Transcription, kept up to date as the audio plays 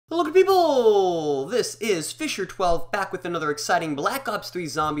Hello good people! This is FisherTwelve back with another exciting Black Ops 3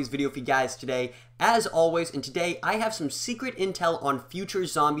 Zombies video for you guys today. As always, and today I have some secret intel on future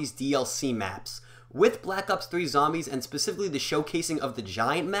Zombies DLC maps. With Black Ops 3 Zombies and specifically the showcasing of the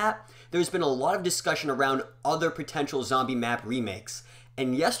Giant map, there's been a lot of discussion around other potential zombie map remakes.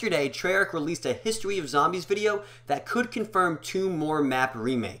 And yesterday, Treyarch released a History of Zombies video that could confirm 2 more map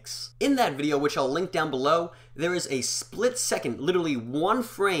remakes. In that video, which I'll link down below, there is a split second, literally 1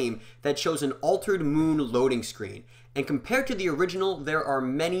 frame, that shows an altered moon loading screen. And compared to the original, there are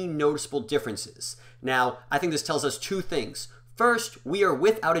many noticeable differences. Now, I think this tells us 2 things. First, we are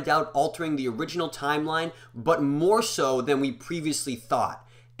without a doubt altering the original timeline, but more so than we previously thought.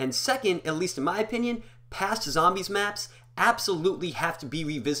 And second, at least in my opinion, past Zombies maps absolutely have to be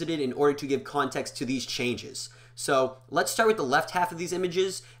revisited in order to give context to these changes. So let's start with the left half of these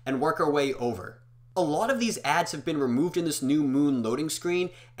images and work our way over. A lot of these ads have been removed in this new moon loading screen,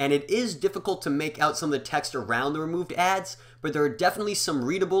 and it is difficult to make out some of the text around the removed ads, but there are definitely some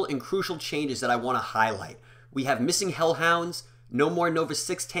readable and crucial changes that I want to highlight. We have missing hellhounds, no more Nova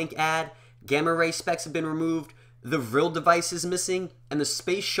 6 tank ad, gamma ray specs have been removed, the Vril device is missing, and the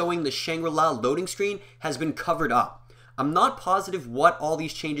space showing the Shangri-La loading screen has been covered up. I'm not positive what all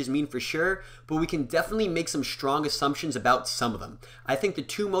these changes mean for sure, but we can definitely make some strong assumptions about some of them. I think the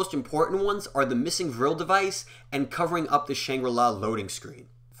 2 most important ones are the missing Vril device and covering up the Shangri-La loading screen.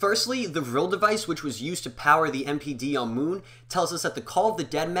 Firstly, the Vril device, which was used to power the MPD on Moon, tells us that the Call of the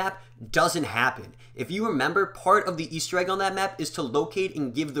Dead map doesn't happen. If you remember, part of the Easter egg on that map is to locate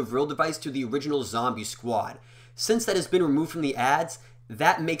and give the Vril device to the original zombie squad. Since that has been removed from the ads,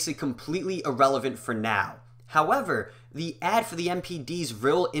 that makes it completely irrelevant for now. However, the ad for the MPD's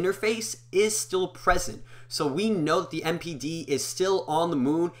Vril interface is still present, so we know that the MPD is still on the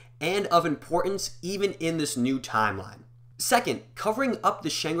moon and of importance even in this new timeline. Second, covering up the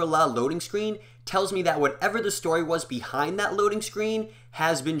Shangri-La loading screen tells me that whatever the story was behind that loading screen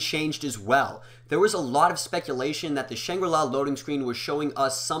has been changed as well. There was a lot of speculation that the Shangri-La loading screen was showing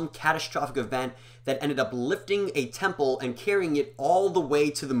us some catastrophic event that ended up lifting a temple and carrying it all the way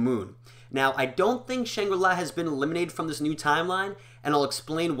to the moon. Now, I don't think Shangri-La has been eliminated from this new timeline, and I'll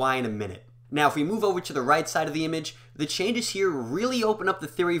explain why in a minute. Now, if we move over to the right side of the image, the changes here really open up the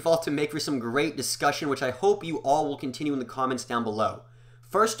theory vault to make for some great discussion, which I hope you all will continue in the comments down below.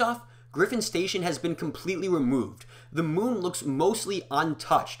 First off, Griffin Station has been completely removed. The moon looks mostly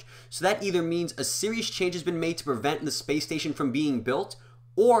untouched, so that either means a serious change has been made to prevent the space station from being built,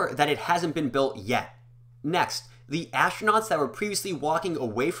 or that it hasn't been built yet. Next, the astronauts that were previously walking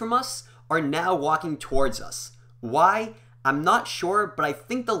away from us are now walking towards us. Why? I'm not sure, but I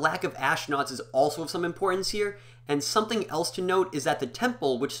think the lack of astronauts is also of some importance here, and something else to note is that the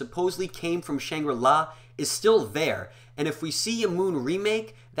temple, which supposedly came from Shangri-La, is still there, and if we see a moon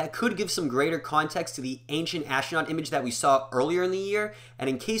remake, that could give some greater context to the ancient astronaut image that we saw earlier in the year, and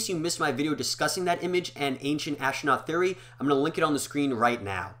in case you missed my video discussing that image and ancient astronaut theory, I'm going to link it on the screen right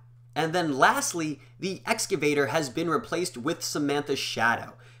now. And then lastly, the excavator has been replaced with Samantha's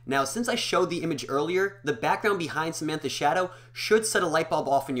shadow. Now, since I showed the image earlier, the background behind Samantha's shadow should set a light bulb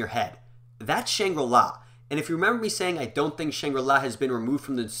off in your head. That's Shangri-La. And if you remember me saying I don't think Shangri-La has been removed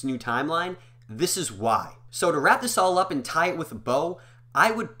from this new timeline, this is why. So to wrap this all up and tie it with a bow,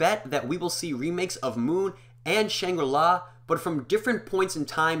 I would bet that we will see remakes of Moon and Shangri-La, but from different points in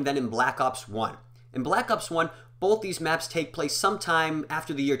time than in Black Ops 1. In Black Ops 1, both these maps take place sometime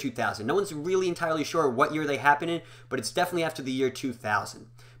after the year 2000. No one's really entirely sure what year they happen in, but it's definitely after the year 2000.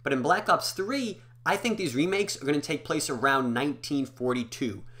 But in Black Ops 3, I think these remakes are going to take place around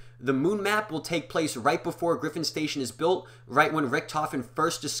 1942. The moon map will take place right before Griffin Station is built, right when Richtofen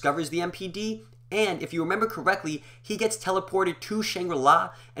first discovers the MPD, and if you remember correctly, he gets teleported to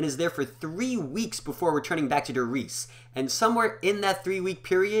Shangri-La and is there for 3 weeks before returning back to Der Riese. And somewhere in that 3-week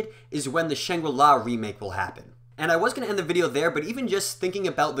period is when the Shangri-La remake will happen. And I was going to end the video there, but even just thinking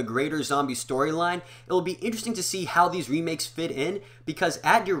about the greater zombie storyline, it'll be interesting to see how these remakes fit in, because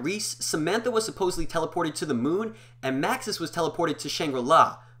at Der Riese, Samantha was supposedly teleported to the moon, and Maxis was teleported to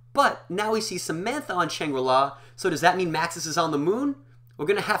Shangri-La. But now we see Samantha on Shangri-La, so does that mean Maxis is on the moon? We're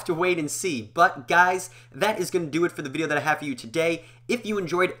going to have to wait and see. But guys, that is going to do it for the video that I have for you today. If you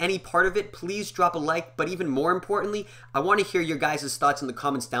enjoyed any part of it, please drop a like, but even more importantly, I want to hear your guys' thoughts in the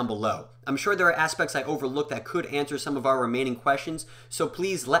comments down below. I'm sure there are aspects I overlooked that could answer some of our remaining questions, so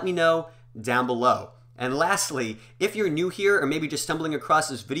please let me know down below. And lastly, if you're new here or maybe just stumbling across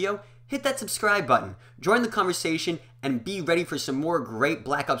this video, hit that subscribe button, join the conversation, and be ready for some more great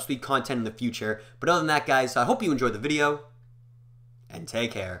Black Ops 3 content in the future. But other than that, guys, I hope you enjoyed the video, and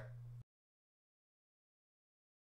take care.